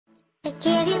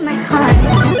Give you my heart.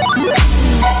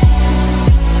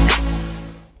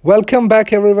 Welcome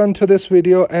back everyone to this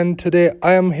video, and today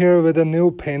I am here with a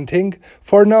new painting.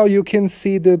 For now you can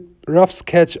see the rough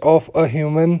sketch of a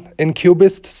human in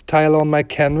cubist style on my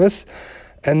canvas,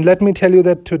 and let me tell you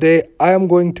that today I am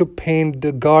going to paint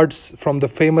the guards from the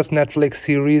famous Netflix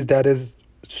series that is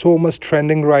so much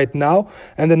trending right now,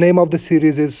 and the name of the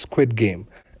series is Squid Game.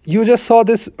 You just saw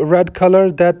this red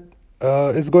color that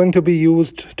is going to be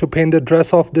used to paint the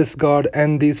dress of this guard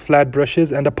and these flat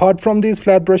brushes, and apart from these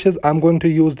flat brushes I'm going to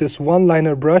use this one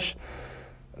liner brush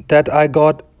that I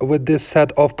got with this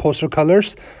set of poster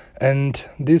colors, and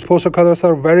these poster colors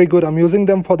are very good. I'm using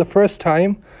them for the first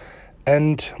time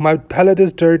and my palette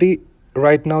is dirty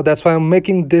right now, that's why I'm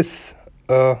making this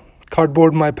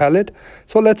cardboard my palette.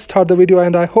 So let's start the video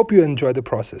and I hope you enjoy the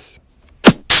process.